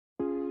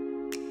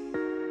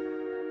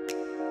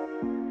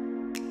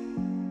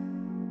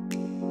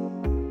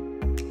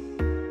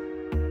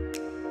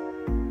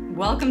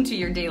Welcome to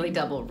your Daily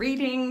Double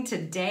reading.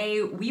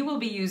 Today we will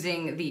be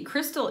using the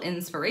Crystal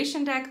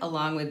Inspiration deck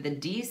along with the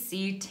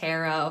DC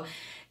Tarot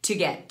to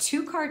get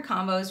 2 card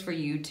combos for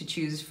you to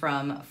choose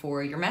from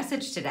for your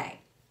message today.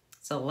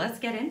 So let's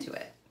get into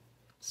it.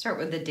 Start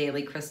with the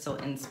Daily Crystal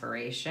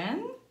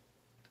Inspiration.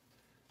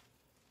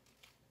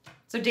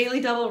 So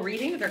Daily Double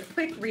readings are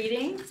quick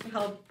readings to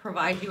help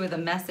provide you with a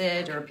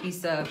message or a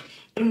piece of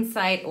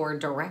insight or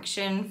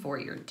direction for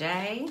your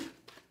day.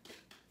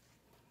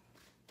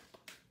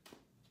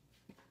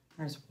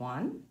 There's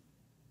one.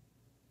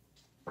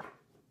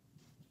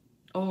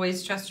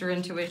 Always trust your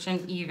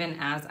intuition, even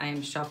as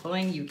I'm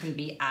shuffling. You can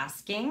be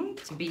asking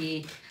to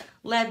be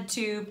led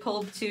to,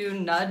 pulled to,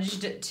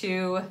 nudged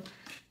to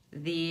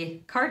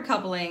the card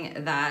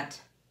coupling that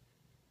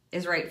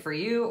is right for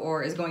you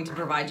or is going to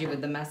provide you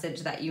with the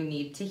message that you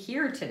need to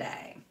hear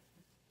today.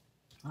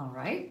 All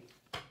right,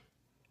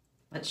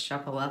 let's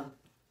shuffle up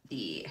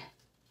the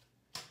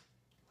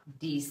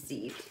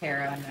DC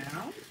Tarot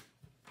now.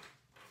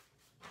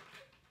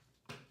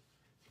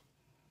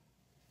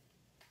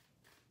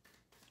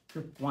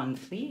 Group 1,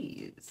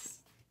 please.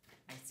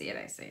 I see it,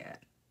 I see it.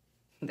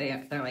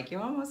 They're like, you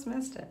almost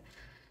missed it.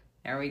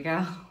 There we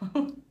go.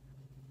 All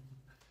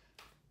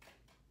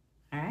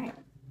right.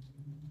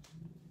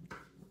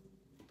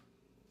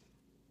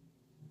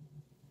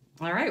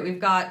 All right,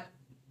 we've got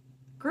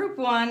group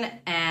 1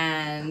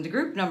 and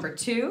group number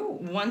 2.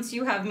 Once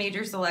you have made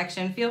your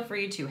selection, feel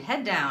free to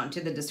head down to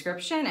the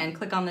description and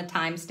click on the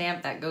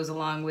timestamp that goes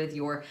along with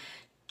your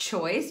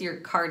choice, your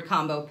card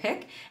combo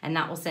pick, and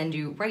that will send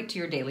you right to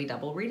your Daily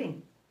Double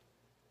reading.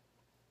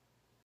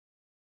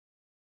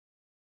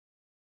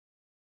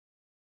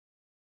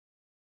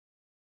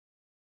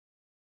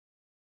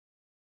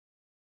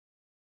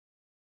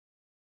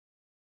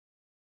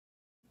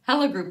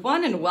 Hello Group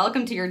 1 and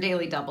welcome to your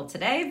Daily Double.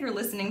 Today, if you're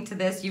listening to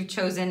this, you've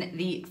chosen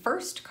the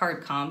first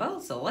card combo,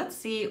 so let's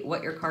see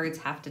what your cards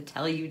have to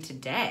tell you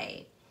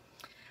today.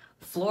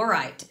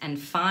 Fluorite and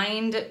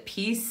find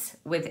peace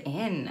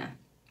within.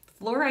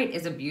 Fluorite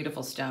is a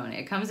beautiful stone.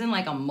 It comes in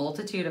like a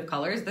multitude of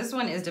colors. This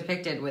one is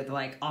depicted with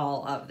like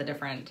all of the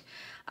different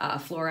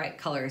fluorite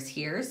colors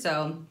here.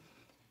 So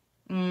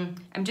I'm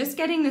just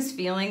getting this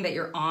feeling that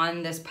you're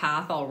on this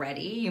path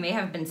already. You may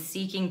have been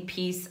seeking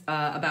peace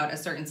about a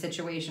certain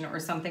situation or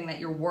something that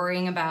you're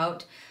worrying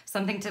about,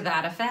 something to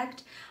that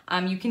effect.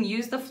 You can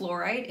use the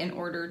fluorite in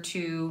order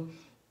to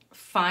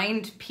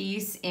find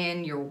peace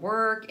in your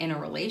work, in a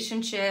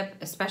relationship,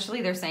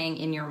 especially they're saying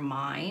in your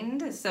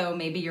mind. So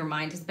maybe your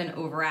mind has been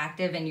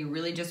overactive and you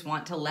really just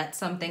want to let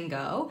something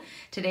go.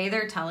 Today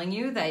they're telling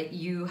you that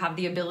you have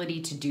the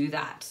ability to do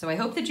that. So I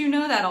hope that you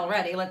know that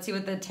already. Let's see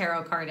what the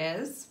tarot card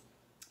is.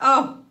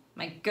 Oh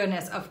my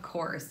goodness, of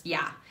course.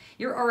 Yeah,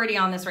 you're already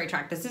on this right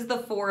track. This is the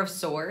 4 of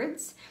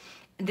Swords.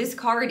 This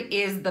card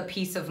is the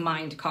peace of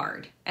mind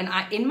card. And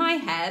in my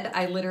head,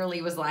 I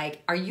literally was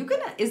like, are you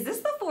gonna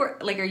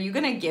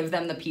give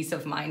them the peace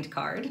of mind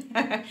card?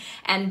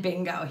 And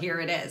bingo, here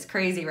it is.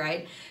 Crazy,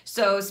 right?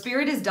 So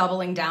Spirit is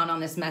doubling down on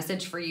this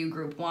message for you,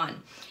 Group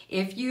 1.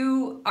 If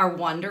you are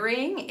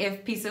wondering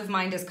if peace of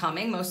mind is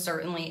coming, most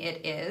certainly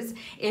it is.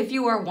 If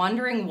you are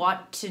wondering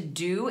what to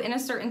do in a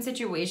certain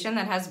situation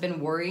that has been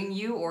worrying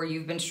you or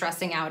you've been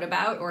stressing out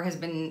about or has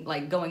been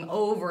like going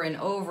over and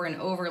over and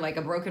over like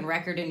a broken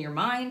record in your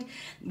mind,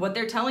 what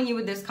they're telling you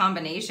with this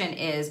combination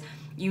is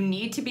you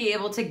need to be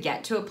able to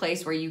get to a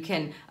place where you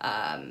can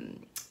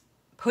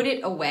put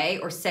it away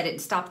or set it,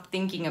 stop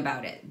thinking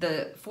about it.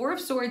 The 4 of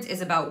Swords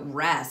is about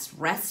rest,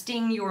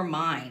 resting your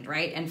mind,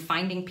 right? And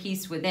finding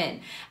peace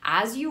within.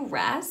 As you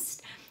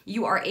rest,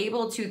 you are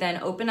able to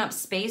then open up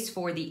space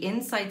for the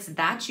insights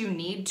that you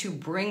need to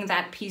bring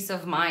that peace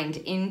of mind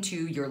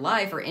into your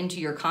life or into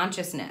your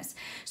consciousness.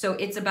 So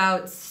it's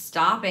about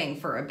stopping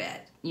for a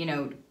bit. You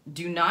know,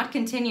 do not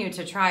continue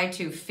to try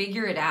to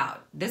figure it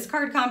out. This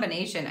card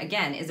combination,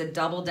 again, is a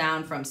double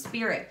down from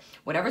Spirit.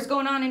 Whatever's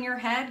going on in your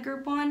head,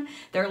 Group 1,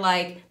 they're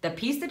like, the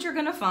peace that you're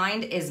gonna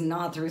find is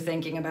not through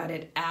thinking about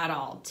it at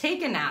all.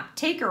 Take a nap,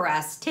 take a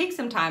rest, take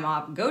some time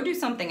off, go do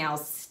something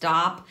else,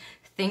 stop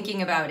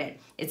thinking about it.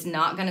 It's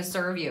not gonna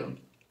serve you.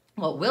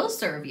 What will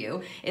serve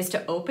you is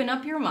to open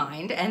up your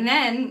mind, and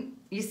then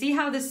you see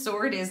how this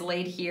sword is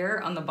laid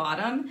here on the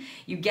bottom?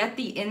 You get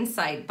the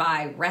insight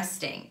by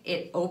resting.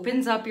 It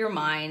opens up your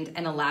mind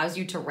and allows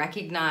you to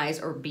recognize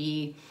or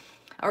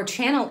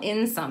channel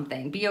in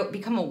something,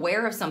 become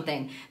aware of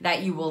something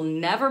that you will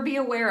never be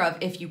aware of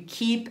if you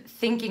keep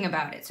thinking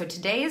about it. So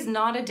today is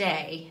not a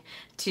day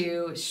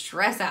to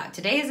stress out.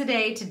 Today is a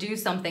day to do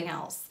something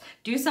else.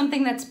 Do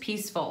something that's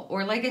peaceful.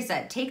 Or like I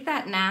said, take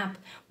that nap,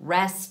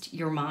 rest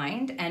your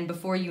mind, and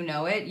before you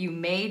know it, you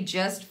may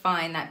just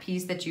find that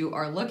peace that you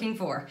are looking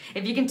for.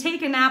 If you can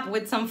take a nap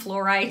with some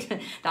fluorite,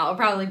 that will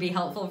probably be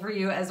helpful for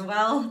you as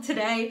well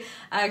today.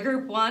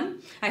 Group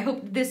 1, I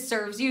hope this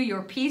serves you.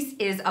 Your peace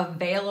is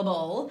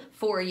available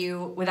for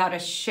you without a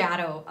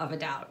shadow of a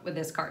doubt with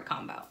this card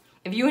combo.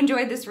 If you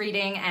enjoyed this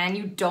reading and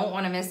you don't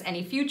want to miss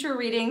any future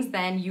readings,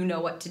 then you know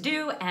what to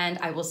do, and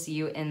I will see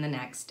you in the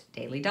next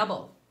Daily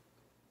Double.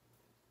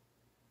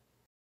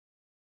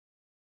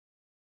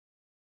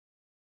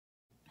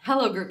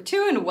 Hello, group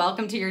 2, and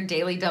welcome to your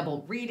daily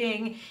double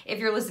reading. If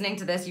you're listening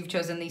to this, you've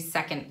chosen the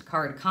second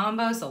card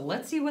combo, so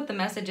let's see what the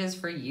message is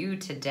for you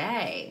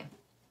today.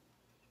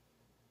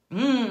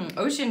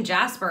 Ocean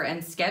Jasper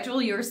and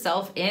schedule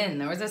yourself in.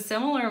 There was a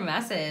similar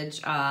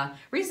message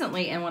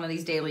recently in one of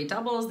these daily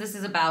doubles. This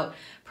is about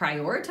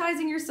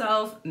prioritizing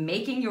yourself,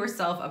 making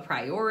yourself a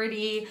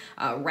priority,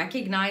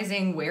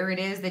 recognizing where it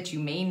is that you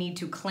may need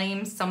to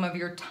claim some of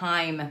your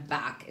time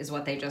back, is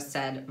what they just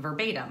said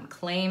verbatim.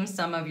 Claim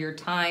some of your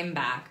time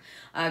back.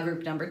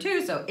 Group number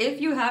 2. So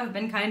if you have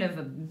been kind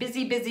of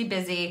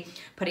busy,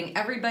 putting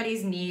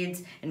everybody's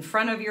needs in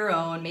front of your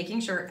own,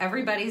 making sure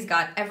everybody's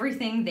got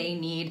everything they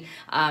need,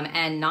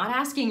 and not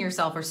asking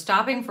yourself or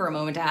stopping for a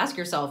moment to ask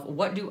yourself,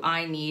 what do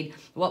I need?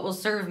 What will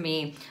serve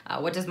me?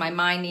 What does my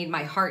mind need?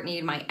 My heart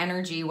need? My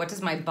energy? What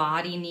does my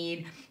body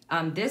need?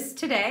 This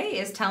today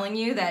is telling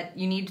you that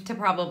you need to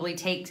probably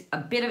take a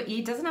bit of,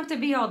 it doesn't have to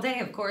be all day,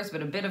 of course,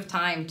 but a bit of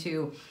time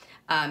to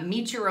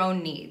meet your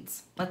own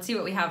needs. Let's see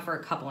what we have for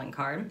a coupling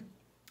card.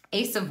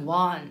 Ace of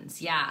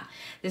Wands, yeah.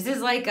 This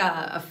is like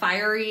a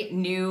fiery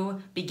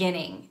new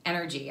beginning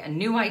energy, a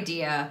new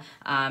idea.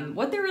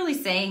 What they're really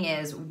saying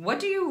is,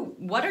 what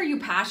are you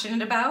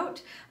passionate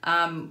about?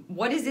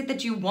 What is it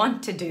that you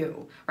want to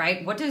do,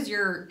 right? What does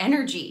your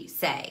energy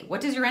say?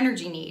 What does your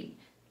energy need?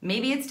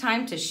 Maybe it's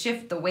time to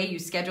shift the way you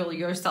schedule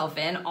yourself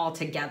in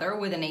altogether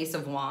with an Ace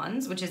of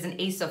Wands, which is an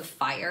Ace of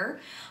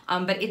Fire.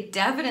 But it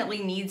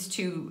definitely needs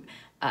to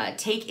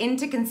take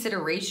into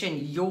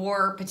consideration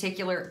your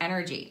particular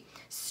energy.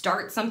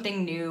 Start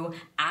something new,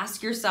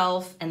 ask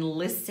yourself and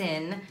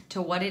listen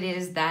to what it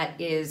is that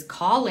is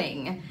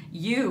calling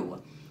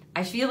you.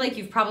 I feel like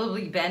you've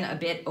probably been a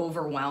bit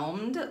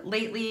overwhelmed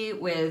lately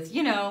with,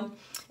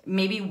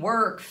 maybe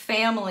work,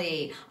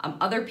 family,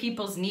 other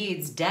people's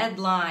needs,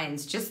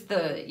 deadlines, just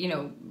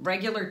the,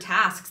 regular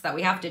tasks that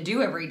we have to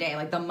do every day,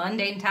 like the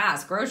mundane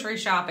tasks, grocery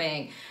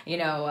shopping,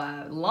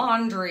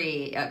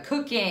 laundry,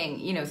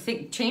 cooking,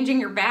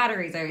 changing your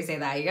batteries. I always say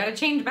that. You got to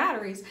change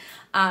batteries.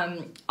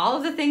 All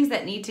of the things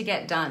that need to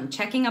get done,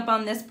 checking up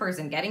on this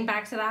person, getting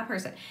back to that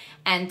person.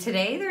 And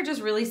today they're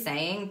just really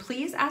saying,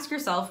 please ask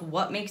yourself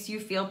what makes you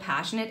feel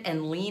passionate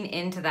and lean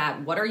into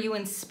that. What are you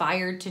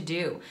inspired to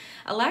do?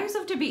 Allow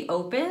yourself to be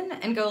open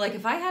and go like,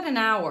 if I had an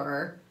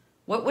hour,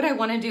 what would I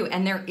want to do?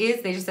 And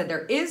they just said,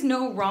 there is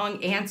no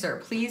wrong answer.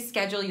 Please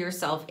schedule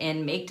yourself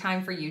in, make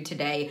time for you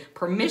today.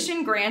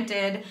 Permission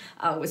granted,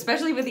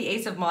 especially with the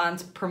Ace of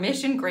Wands,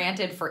 permission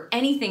granted for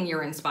anything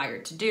you're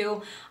inspired to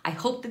do. I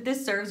hope that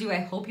this serves you. I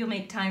hope you'll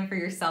make time for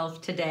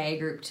yourself today,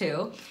 group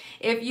 2.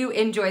 If you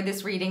enjoyed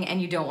this reading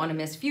and you don't want to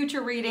miss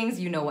future readings,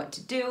 you know what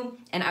to do.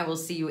 And I will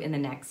see you in the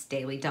next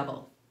Daily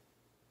Double.